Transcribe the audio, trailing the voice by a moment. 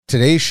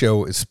Today's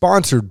show is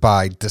sponsored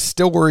by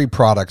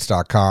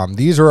distilleryproducts.com.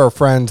 These are our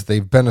friends.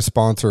 They've been a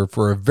sponsor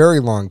for a very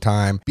long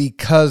time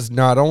because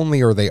not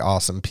only are they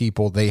awesome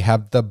people, they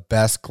have the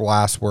best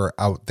glassware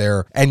out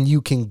there and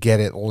you can get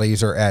it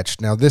laser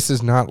etched. Now, this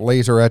is not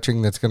laser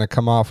etching that's going to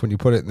come off when you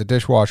put it in the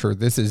dishwasher.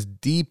 This is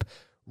deep,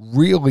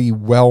 really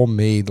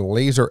well-made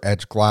laser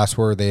etched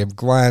glassware. They have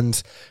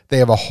Glens. They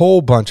have a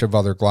whole bunch of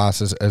other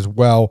glasses as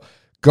well.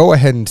 Go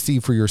ahead and see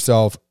for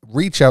yourself.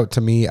 Reach out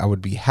to me. I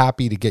would be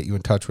happy to get you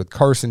in touch with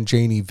Carson,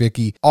 Janie,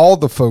 Vicky, all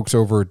the folks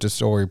over at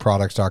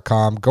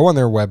distilleryproducts.com. Go on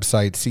their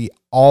website, see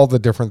all the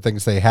different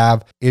things they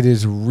have. It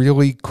is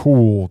really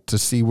cool to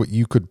see what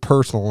you could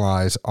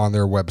personalize on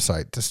their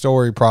website,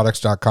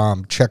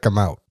 distilleryproducts.com. Check them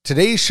out.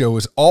 Today's show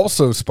is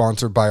also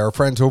sponsored by our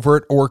friends over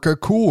at Orca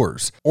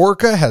Coolers.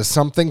 Orca has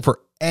something for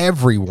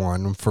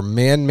everyone, from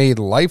man-made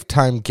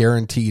lifetime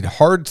guaranteed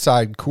hard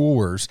side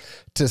coolers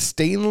to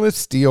stainless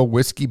steel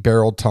whiskey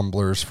barrel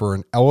tumblers for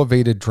an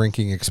elevated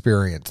drinking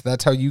experience.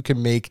 That's how you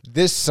can make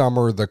this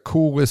summer the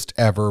coolest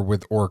ever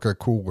with Orca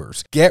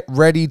Coolers. Get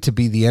ready to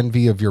be the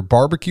envy of your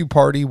barbecue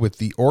party with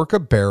the Orca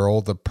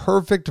Barrel, the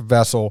perfect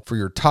vessel for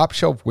your top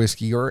shelf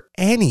whiskey or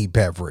any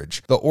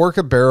beverage. The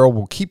Orca Barrel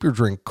will keep your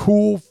drink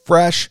cool,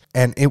 fresh,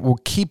 and it will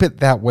keep it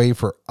that way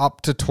for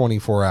up to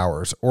 24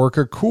 hours.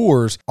 Orca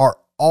Coolers are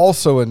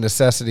also a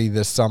necessity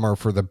this summer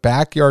for the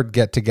backyard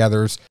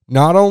get-togethers,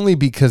 not only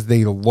because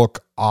they look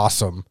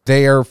awesome.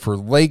 They are for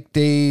lake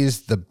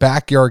days, the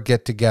backyard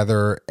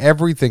get-together,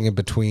 everything in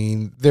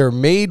between. They're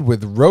made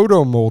with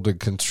roto-molded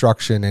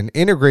construction and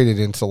integrated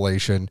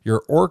insulation.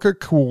 Your Orca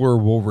cooler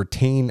will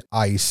retain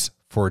ice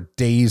for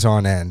days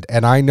on end.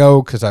 And I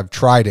know because I've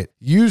tried it.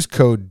 Use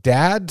code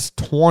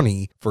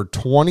DADS20 for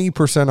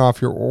 20%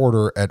 off your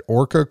order at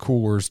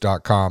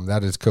orcacoolers.com.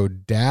 That is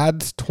code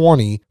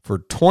DADS20 for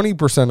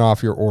 20%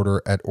 off your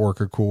order at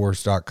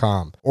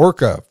orcacoolers.com.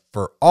 Orca,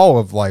 for all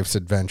of life's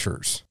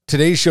adventures.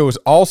 Today's show is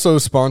also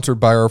sponsored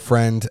by our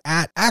friends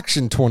at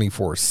Action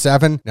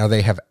 24/7. Now,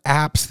 they have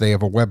apps. They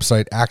have a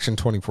website,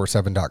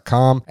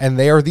 action247.com, and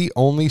they are the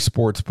only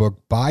sports book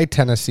by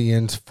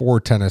Tennesseans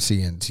for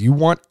Tennesseans. You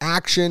want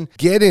action?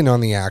 Get in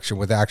on the action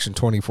with Action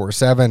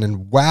 24/7,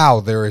 and wow,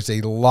 there is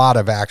a lot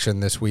of action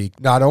this week.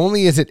 Not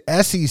only is it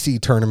SEC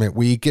tournament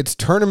week, it's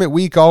tournament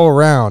week all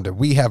around.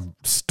 We have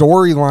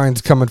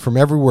storylines coming from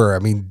everywhere. I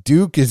mean,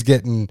 Duke is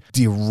getting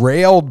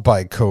derailed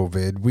by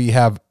COVID. We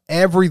have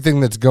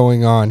everything that's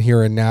going on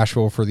here in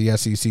Nashville for the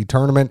SEC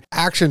tournament.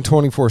 Action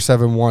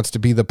 24/7 wants to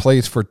be the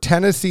place for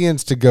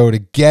Tennesseans to go to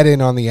get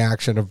in on the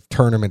action of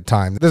tournament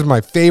time. This is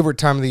my favorite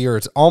time of the year.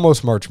 It's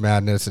almost March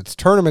Madness. It's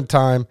tournament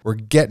time. We're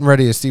getting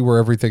ready to see where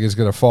everything is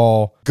going to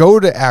fall. Go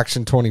to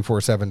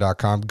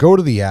action247.com. Go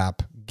to the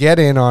app. Get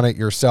in on it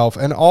yourself,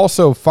 and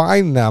also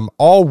find them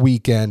all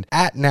weekend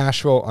at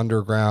Nashville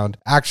Underground.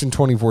 Action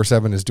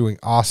 24/7 is doing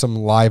awesome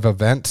live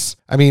events.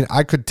 I mean,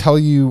 I could tell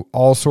you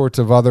all sorts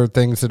of other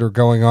things that are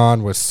going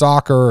on with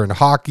soccer and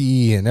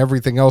hockey and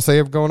everything else they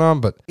have going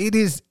on, but it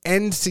is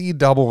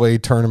NCAA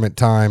tournament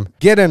time.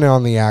 Get in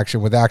on the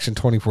action with Action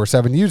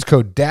 24/7. Use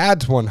code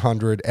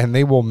DADS100 and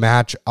they will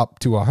match up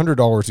to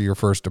 $100 of your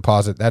first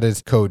deposit. That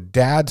is code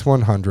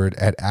DADS100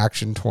 at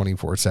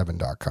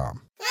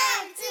action247.com.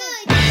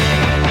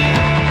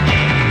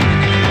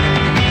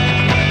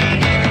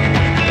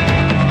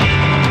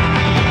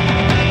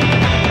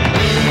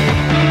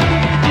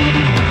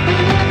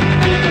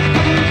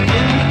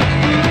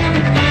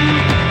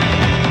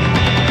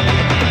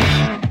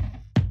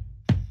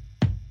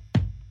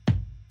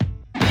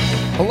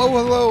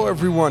 Hello,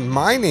 everyone.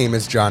 My name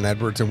is John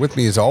Edwards, and with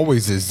me, as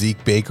always, is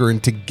Zeke Baker,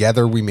 and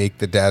together we make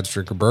the Dad's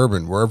Drink of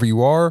Bourbon. Wherever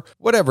you are,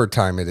 whatever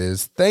time it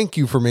is, thank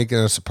you for making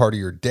us a part of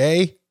your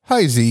day.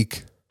 Hi,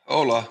 Zeke.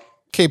 Hola.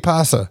 Que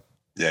pasa?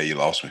 Yeah, you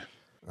lost me.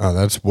 Oh,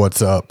 that's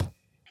what's up.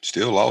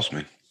 Still lost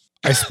me.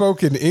 I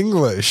spoke in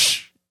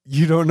English.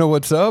 You don't know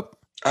what's up?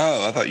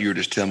 Oh, I thought you were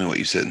just telling me what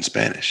you said in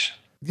Spanish.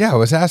 Yeah, I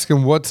was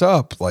asking what's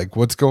up, like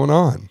what's going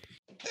on.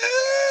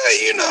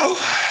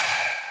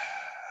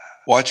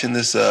 Watching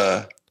this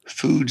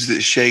Foods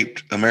That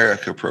Shaped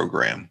America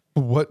program.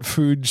 What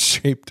food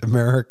shaped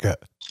America?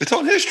 It's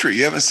on History.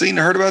 You haven't seen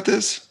or heard about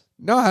this?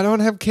 No, I don't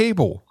have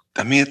cable.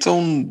 I mean, it's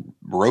on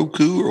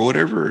Roku or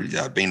whatever.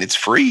 I mean, it's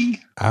free.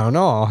 I don't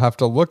know. I'll have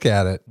to look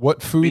at it.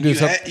 What food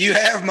is up? You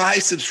have my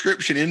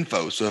subscription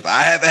info. So if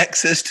I have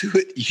access to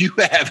it, you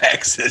have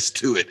access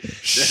to it.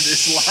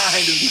 This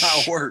line does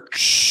not work.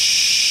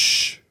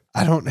 Shh.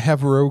 I don't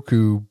have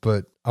Roku,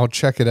 but I'll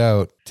check it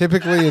out.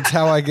 Typically, it's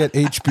how I get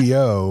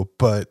HBO,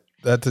 but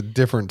that's a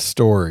different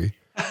story.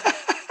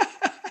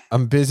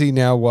 I'm busy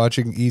now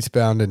watching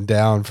Eastbound and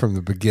Down from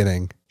the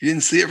beginning. You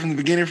didn't see it from the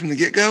beginning, from the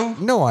get-go?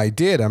 No, I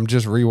did. I'm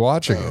just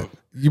rewatching it.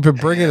 You've been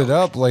bringing it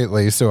up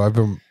lately, so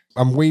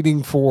I'm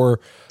waiting for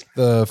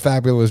the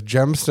Fabulous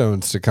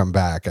Gemstones to come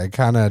back. I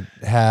kind of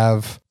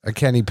have a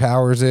Kenny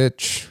Powers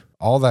itch,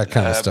 all that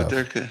kind of stuff.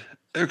 But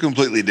they're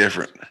completely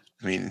different.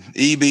 I mean,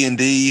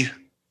 EB&D,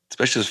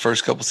 especially his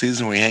first couple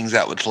seasons where he hangs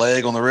out with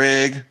Clegg on the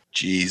rig.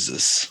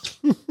 Jesus.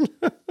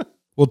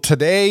 Well,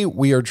 today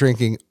we are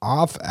drinking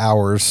Off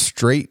Hours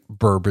Straight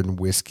Bourbon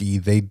Whiskey.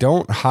 They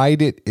don't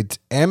hide it. It's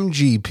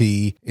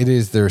MGP. It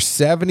is their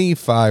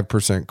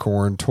 75%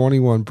 corn,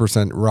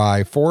 21%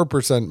 rye,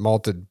 4%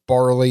 malted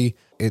barley.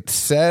 It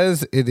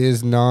says it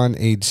is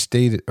non-age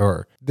stated,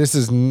 or this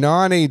is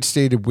non-age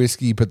stated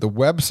whiskey, but the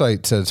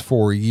website says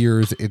 4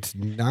 years. It's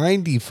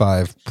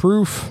 95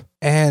 proof,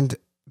 and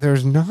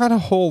there's not a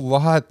whole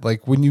lot.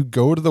 Like when you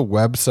go to the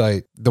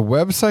website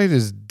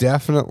is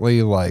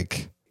definitely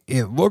like,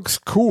 it looks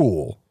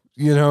cool,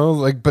 you know,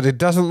 like, but it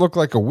doesn't look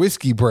like a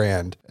whiskey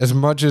brand as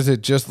much as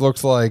it just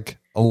looks like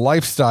a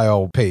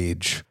lifestyle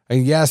page.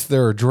 And yes,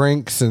 there are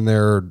drinks and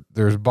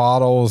there's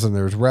bottles and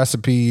there's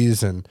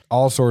recipes and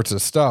all sorts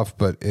of stuff,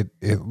 but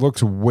it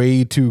looks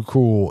way too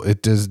cool.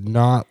 It does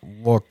not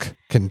look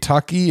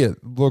Kentucky.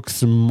 It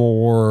looks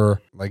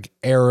more like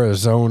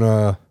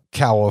Arizona,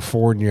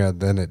 California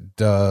than it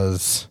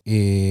does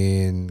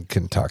in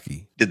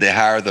Kentucky. Did they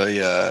hire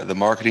the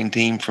marketing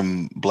team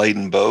from Blade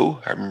and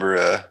Bow? I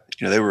remember,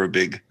 they were a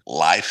big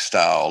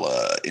lifestyle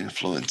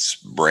influence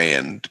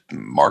brand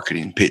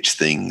marketing pitch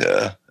thing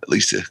at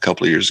least a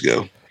couple of years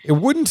ago. It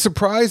wouldn't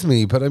surprise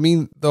me, but I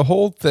mean, the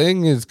whole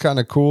thing is kind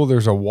of cool.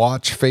 There's a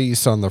watch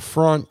face on the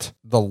front.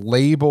 The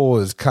label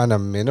is kind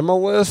of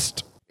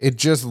minimalist. It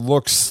just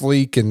looks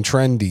sleek and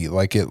trendy.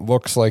 Like it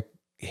looks like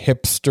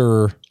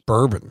hipster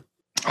bourbon.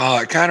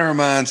 Oh, it kind of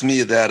reminds me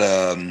of that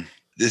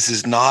This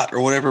Is Not or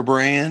whatever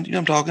brand. You know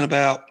what I'm talking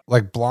about?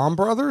 Like Blom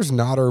Brothers,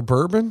 Not Our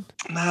Bourbon?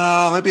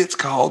 No, maybe it's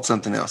called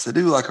something else. They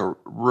do like a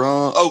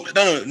rum. Oh,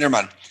 no, never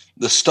mind.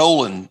 The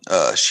Stolen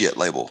shit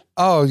label.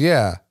 Oh,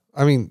 yeah.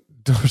 I mean,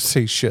 don't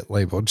say shit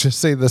label. Just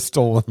say the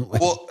Stolen label.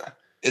 Well,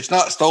 it's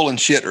not Stolen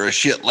shit or a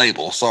shit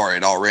label. Sorry,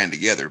 it all ran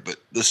together. But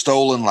the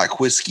Stolen, like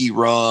whiskey,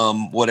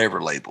 rum,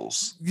 whatever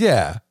labels.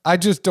 Yeah. I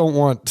just don't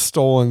want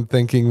Stolen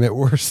thinking that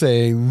we're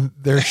saying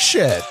they're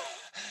shit.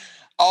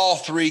 All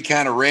three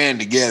kind of ran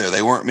together.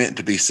 They weren't meant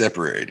to be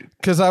separated.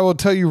 Because I will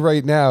tell you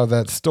right now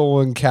that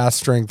Stolen cast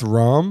strength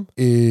rum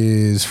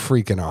is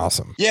freaking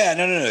awesome. Yeah,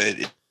 no.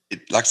 It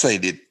like I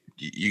say,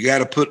 you got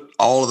to put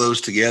all of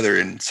those together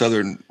in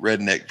Southern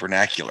redneck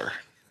vernacular.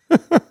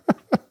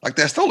 Like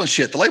that Stolen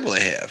shit, the label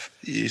they have.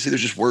 You see,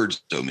 there's just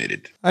words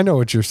omitted. I know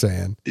what you're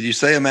saying. Did you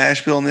say a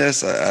mash bill in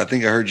this? I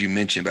think I heard you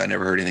mention, but I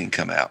never heard anything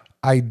come out.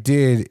 I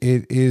did.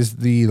 It is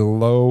the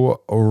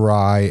low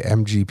rye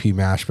MGP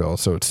mash bill.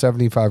 So it's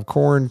 75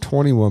 corn,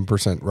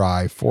 21%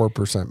 rye,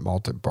 4%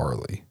 malted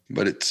barley.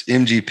 But it's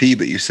MGP,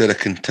 but you said a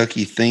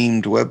Kentucky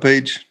themed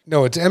webpage?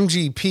 No, it's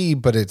MGP,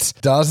 but it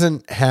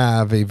doesn't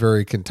have a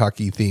very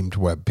Kentucky themed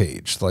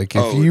webpage. Like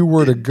if you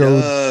were to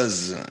go,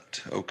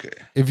 doesn't. Okay.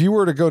 If you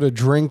were to go to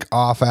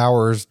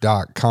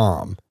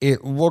drinkoffhours.com,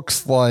 it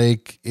looks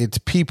like it's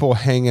people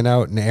hanging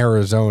out in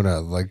Arizona.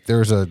 Like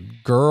there's a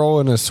girl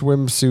in a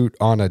swimsuit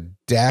on a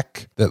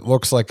deck that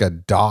looks like a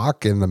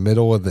dock in the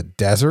middle of the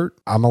desert.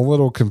 I'm a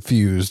little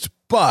confused,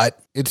 but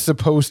it's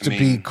supposed to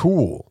be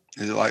cool.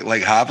 Is it like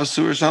Lake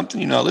Havasu or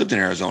something? You know, I lived in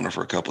Arizona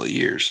for a couple of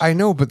years. I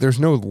know, but there's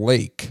no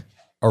lake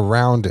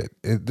around it.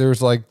 There's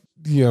like,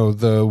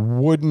 the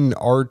wooden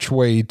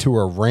archway to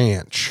a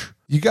ranch.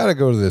 You got to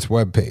go to this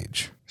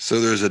webpage. So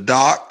there's a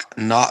dock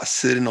not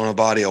sitting on a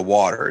body of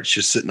water. It's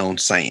just sitting on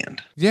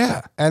sand.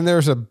 Yeah. And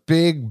there's a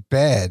big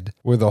bed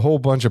with a whole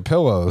bunch of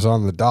pillows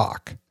on the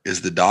dock.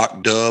 Is the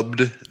dock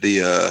dubbed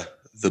the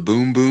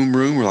boom boom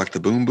room or like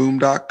the boom boom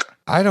dock?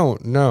 I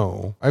don't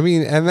know. I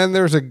mean, and then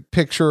there's a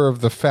picture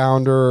of the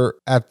founder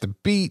at the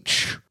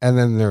beach, and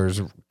then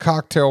there's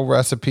cocktail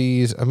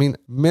recipes. I mean,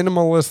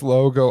 minimalist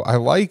logo. I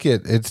like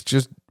it. It's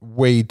just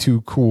way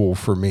too cool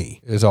for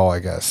me, is all I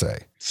got to say.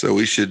 So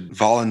we should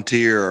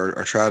volunteer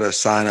or try to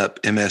sign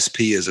up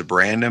MSP as a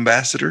brand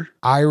ambassador?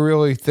 I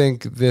really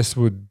think this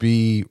would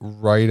be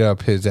right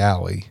up his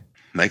alley.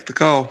 Make the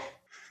call.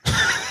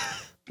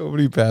 So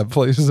many bad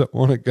places I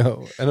want to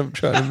go, and I'm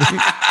trying to make...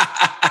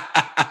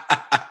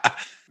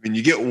 I mean,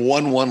 you get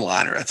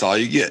one-liner. That's all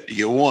you get. You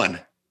get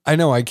one. I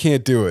know. I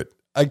can't do it.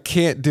 I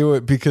can't do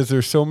it because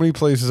there's so many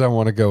places I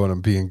want to go, and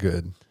I'm being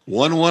good.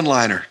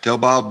 One-liner. Tell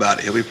Bob about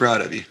it. He'll be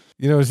proud of you.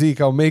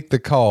 Zeke, I'll make the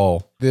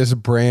call. This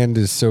brand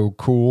is so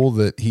cool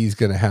that he's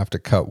going to have to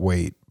cut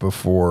weight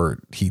before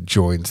he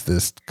joins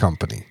this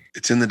company.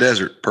 It's in the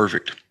desert.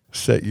 Perfect.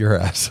 Set your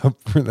ass up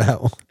for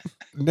that one.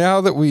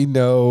 Now that we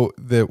know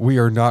that we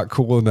are not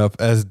cool enough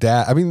as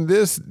dad, I mean,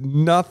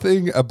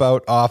 nothing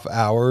about Off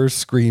Hours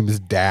screams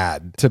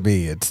dad to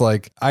me. It's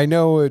like, I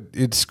know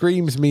it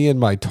screams me in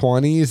my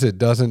 20s. It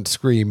doesn't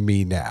scream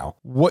me now.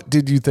 What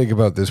did you think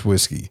about this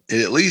whiskey?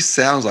 It at least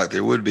sounds like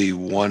there would be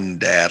one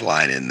dad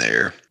line in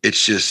there.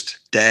 It's just,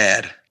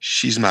 Dad,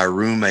 she's my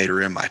roommate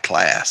or in my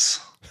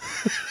class.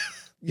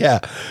 Yeah,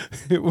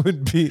 it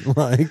would be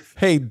like,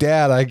 hey,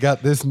 Dad, I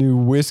got this new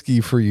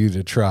whiskey for you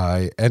to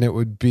try. And it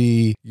would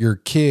be your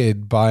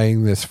kid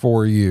buying this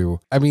for you.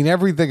 I mean,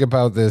 everything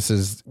about this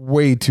is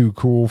way too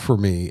cool for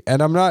me.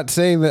 And I'm not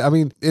saying that, I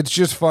mean, it's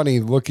just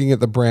funny looking at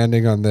the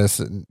branding on this.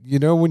 And you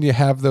know, when you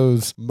have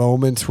those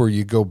moments where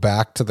you go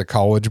back to the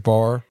college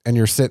bar and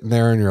you're sitting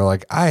there and you're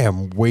like, I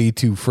am way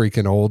too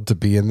freaking old to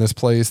be in this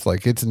place.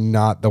 Like, it's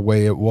not the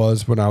way it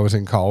was when I was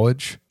in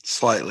college.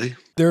 Slightly.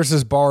 There's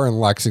this bar in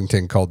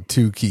Lexington called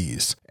Two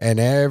Keys. And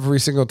every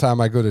single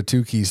time I go to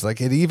Two Keys, like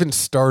it even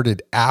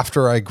started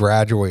after I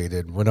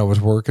graduated when I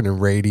was working in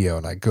radio,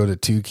 and I'd go to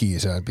Two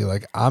Keys and I'd be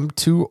like, I'm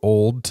too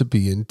old to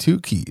be in Two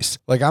Keys.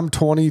 Like, I'm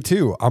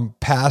 22. I'm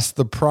past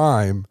the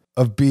prime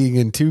of being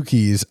in Two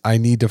Keys. I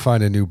need to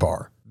find a new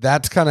bar.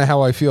 That's kind of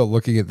how I feel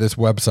looking at this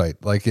website.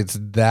 Like, it's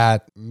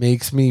that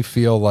makes me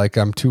feel like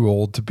I'm too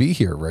old to be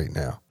here right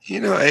now.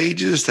 You know,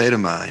 age is a state of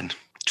mind.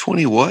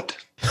 20 what?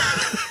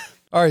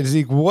 All right,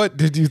 Zeke, what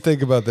did you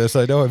think about this?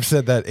 I know I've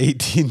said that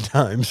 18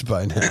 times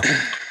by now.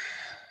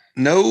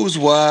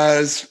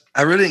 Nose-wise,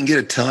 I really didn't get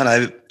a ton.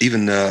 I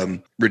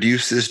even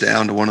reduced this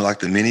down to one of like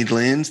the mini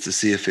blends to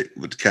see if it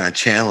would kind of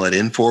channel it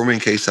in for me in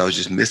case I was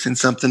just missing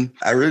something.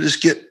 I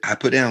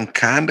put down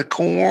kind of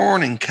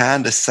corn and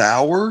kind of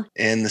sour.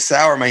 And the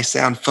sour may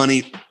sound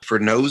funny for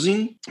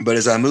nosing, but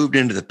as I moved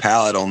into the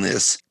palate on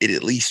this, it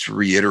at least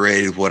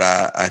reiterated what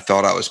I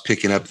thought I was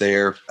picking up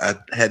there. I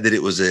had that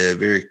it was a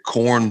very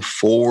corn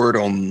forward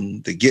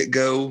on the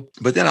get-go,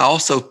 but then I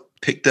also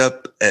picked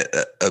up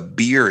a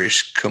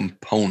beerish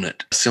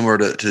component, similar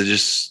to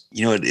just,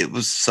 you know, it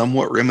was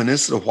somewhat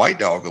reminiscent of White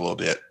Dog a little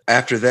bit.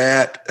 After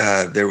that,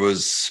 there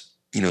was,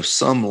 you know,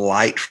 some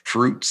light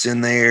fruits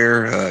in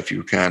there. If you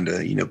were kind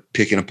of, you know,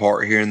 picking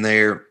apart here and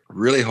there,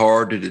 really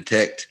hard to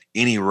detect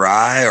any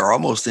rye or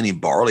almost any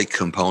barley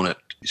component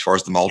as far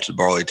as the malted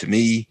barley to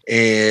me.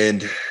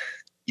 And,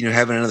 you know,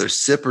 having another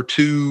sip or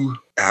two,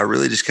 I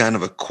really just kind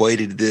of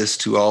equated this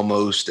to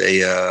almost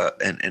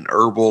an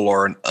herbal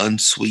or an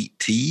unsweet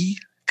tea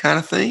kind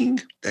of thing.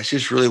 That's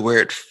just really where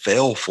it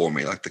fell for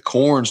me. Like, the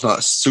corn's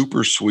not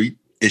super sweet.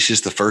 It's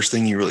just the first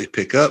thing you really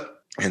pick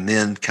up. And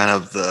then kind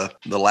of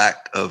the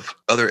lack of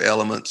other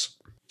elements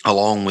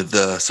along with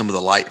some of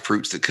the light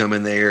fruits that come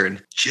in there,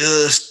 and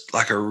just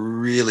like a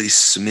really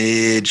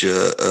smidge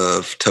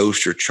of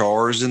toast or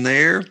chars in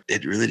there.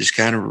 It really just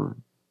kind of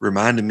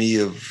reminded me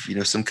of, you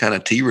know, some kind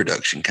of tea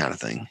reduction kind of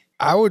thing.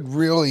 I would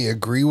really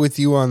agree with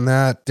you on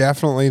that.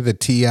 Definitely the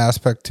tea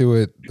aspect to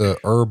it, the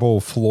herbal,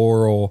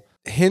 floral,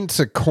 hints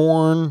of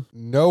corn,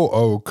 no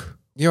oak.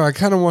 You know, I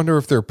kind of wonder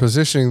if they're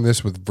positioning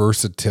this with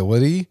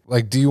versatility.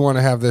 Like, do you want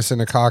to have this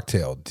in a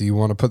cocktail? Do you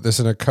want to put this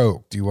in a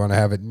Coke? Do you want to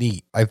have it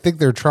neat? I think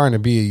they're trying to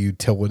be a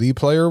utility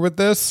player with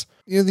this.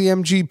 You know, the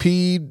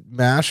MGP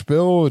mash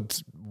bill,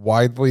 it's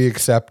widely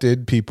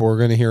accepted. People are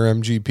going to hear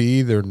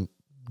MGP. They're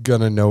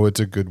going to know it's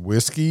a good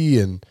whiskey.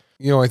 And,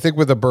 you know, I think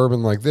with a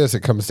bourbon like this,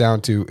 it comes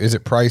down to, is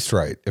it priced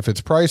right? If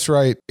it's priced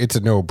right, it's a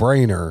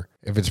no-brainer.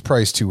 If it's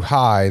priced too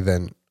high,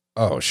 then,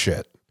 oh,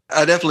 shit.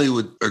 I definitely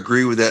would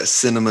agree with that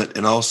sentiment,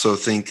 and also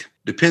think,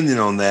 depending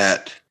on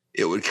that,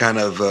 it would kind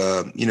of,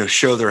 you know,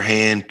 show their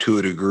hand to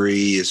a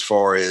degree as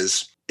far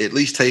as at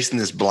least tasting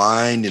this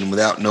blind and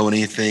without knowing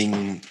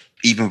anything,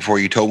 even before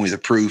you told me the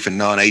proof and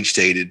non-age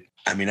stated.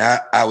 I mean,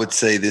 I would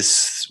say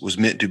this was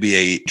meant to be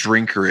a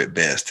drinker at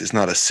best. It's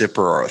not a sipper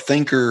or a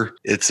thinker.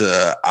 It's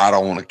I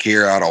don't want to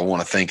care. I don't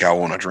want to think. I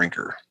want a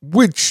drinker.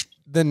 Which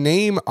the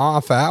name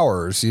off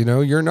hours, you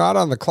know, you're not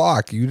on the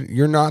clock.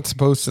 You're not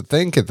supposed to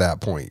think at that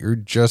point. You're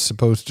just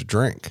supposed to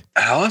drink.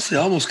 I honestly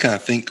almost kind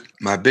of think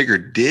my bigger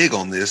dig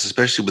on this,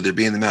 especially with there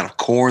being the amount of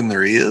corn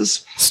there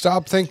is.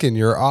 Stop thinking.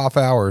 You're off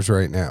hours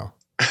right now.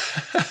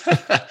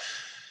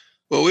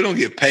 Well, we don't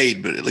get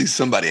paid, but at least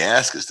somebody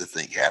asks us to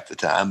think half the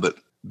time. But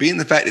being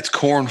the fact it's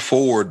corn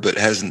forward, but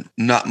has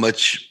not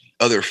much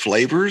other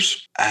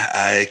flavors,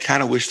 I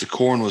kind of wish the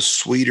corn was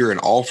sweeter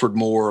and offered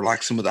more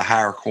like some of the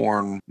higher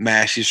corn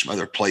mashes from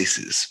other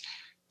places,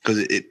 because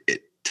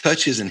it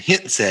touches and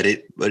hints at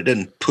it, but it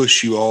doesn't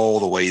push you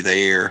all the way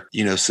there,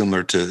 you know,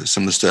 similar to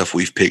some of the stuff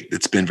we've picked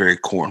that's been very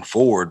corn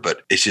forward,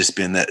 but it's just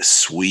been that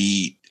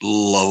sweet,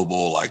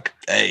 lovable, like,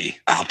 hey,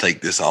 I'll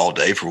take this all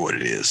day for what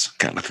it is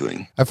kind of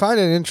thing. I find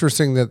it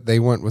interesting that they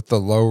went with the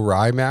low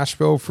rye mash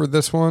bill for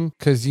this one,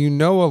 because you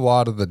know a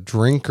lot of the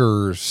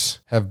drinkers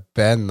have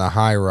been the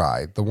high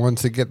rye. The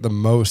ones that get the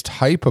most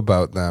hype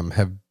about them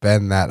have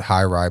been that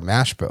high rye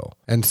mash bill.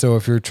 And so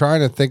if you're trying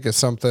to think of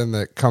something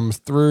that comes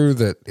through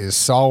that is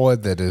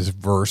solid, that is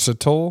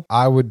versatile,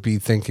 I would be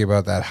thinking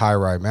about that high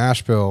rye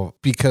mash bill,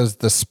 because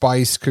the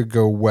spice could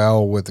go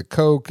well with a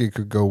Coke, it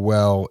could go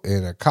well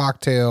in a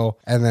cocktail,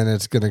 and then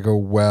it's going to go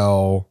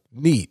well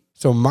neat.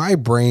 So my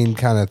brain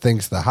kind of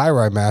thinks the high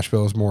rye mash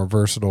bill is more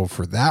versatile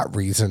for that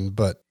reason.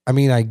 But I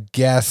mean, I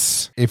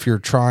guess if you're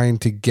trying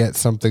to get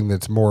something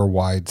that's more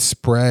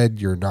widespread,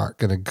 you're not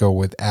going to go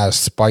with as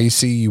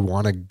spicy. You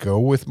want to go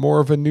with more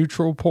of a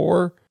neutral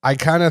pour. I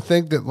kind of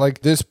think that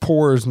like this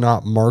pour is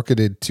not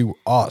marketed to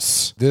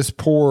us. This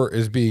pour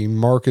is being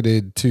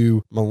marketed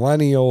to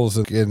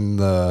millennials in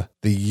the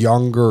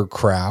younger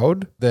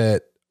crowd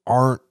that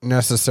aren't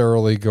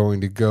necessarily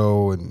going to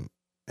go and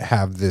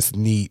have this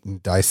neat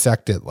and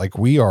dissect it like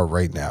we are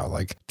right now.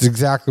 Like it's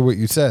exactly what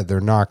you said.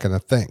 They're not going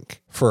to think.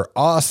 For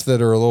us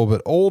that are a little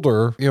bit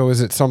older,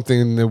 is it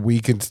something that we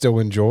can still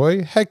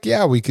enjoy? Heck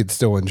yeah, we could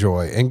still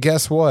enjoy. And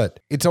guess what?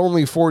 It's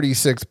only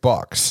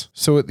 $46.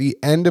 So at the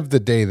end of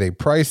the day, they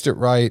priced it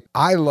right.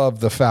 I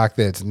love the fact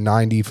that it's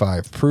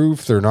 95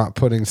 proof. They're not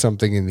putting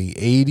something in the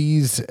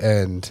 80s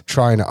and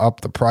trying to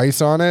up the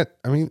price on it.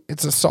 I mean,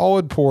 it's a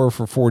solid pour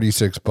for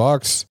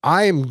 $46.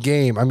 I am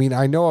game. I mean,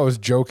 I know I was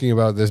joking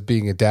about this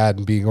being a dad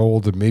and being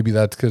old, and maybe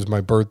that's because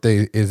my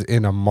birthday is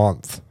in a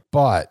month.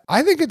 But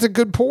I think it's a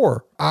good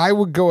pour. I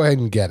would go ahead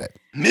and get it.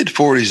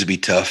 Mid-40s would be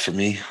tough for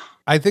me.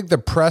 I think the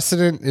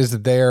precedent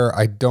is there.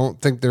 I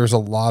don't think there's a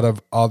lot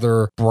of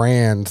other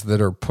brands that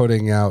are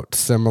putting out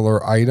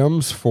similar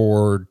items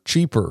for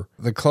cheaper.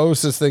 The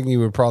closest thing you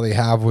would probably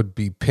have would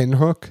be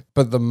Pinhook,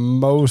 but the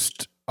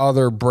most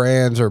other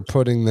brands are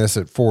putting this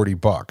at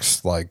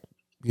 $40. Like,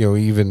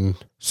 even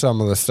some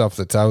of the stuff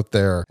that's out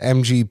there,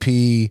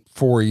 MGP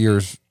 4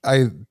 years,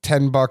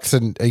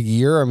 $10 a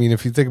year. I mean,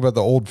 if you think about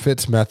the old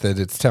Fitz method,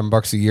 it's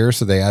 $10 a year.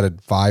 So they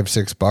added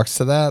 $5-6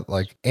 to that.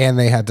 Like, and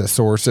they had to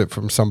source it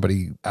from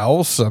somebody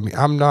else. I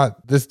mean,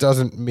 this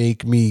doesn't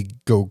make me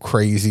go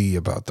crazy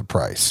about the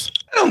price.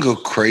 I don't go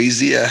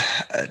crazy.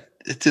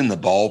 It's in the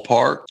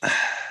ballpark.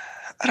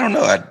 I don't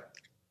know.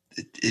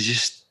 It's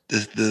just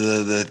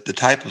the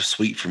type of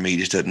sweet for me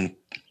just doesn't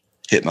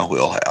hit my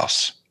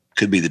wheelhouse.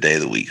 Could be the day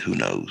of the week. Who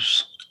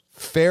knows?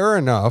 Fair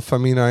enough. I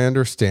mean, I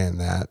understand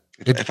that.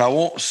 If I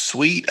want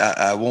sweet,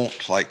 I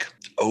want like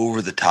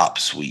over the top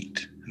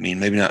sweet. I mean,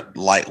 maybe not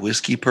light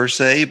whiskey per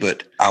se,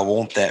 but I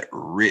want that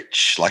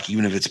rich, like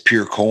even if it's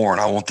pure corn,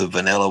 I want the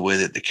vanilla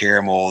with it, the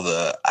caramel,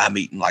 I'm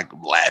eating like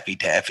Laffy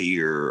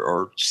Taffy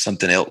or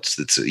something else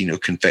that's,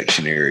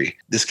 confectionery.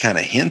 This kind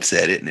of hints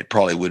at it, and it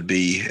probably would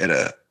be at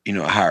a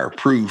higher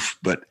proof,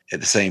 but at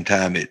the same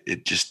time,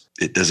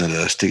 it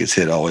doesn't stick its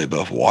head all the way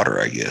above water,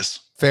 I guess.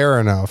 Fair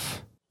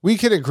enough. We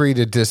can agree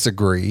to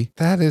disagree.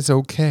 That is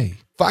okay.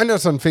 Find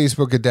us on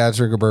Facebook at Dad's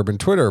Drinking Bourbon,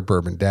 Twitter at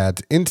Bourbon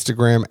Dads,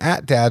 Instagram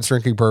at Dad's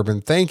Drinking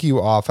Bourbon. Thank you,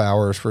 Off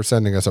Hours, for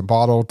sending us a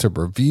bottle to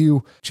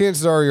review.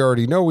 Chances are you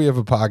already know we have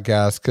a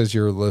podcast because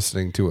you're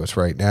listening to us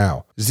right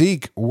now.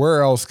 Zeke,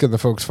 where else can the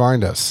folks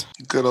find us?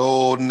 Good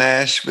old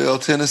Nashville,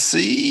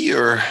 Tennessee,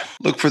 or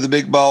look for the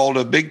big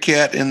bald big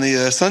cat in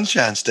the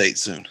Sunshine State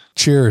soon.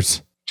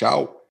 Cheers.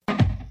 Ciao.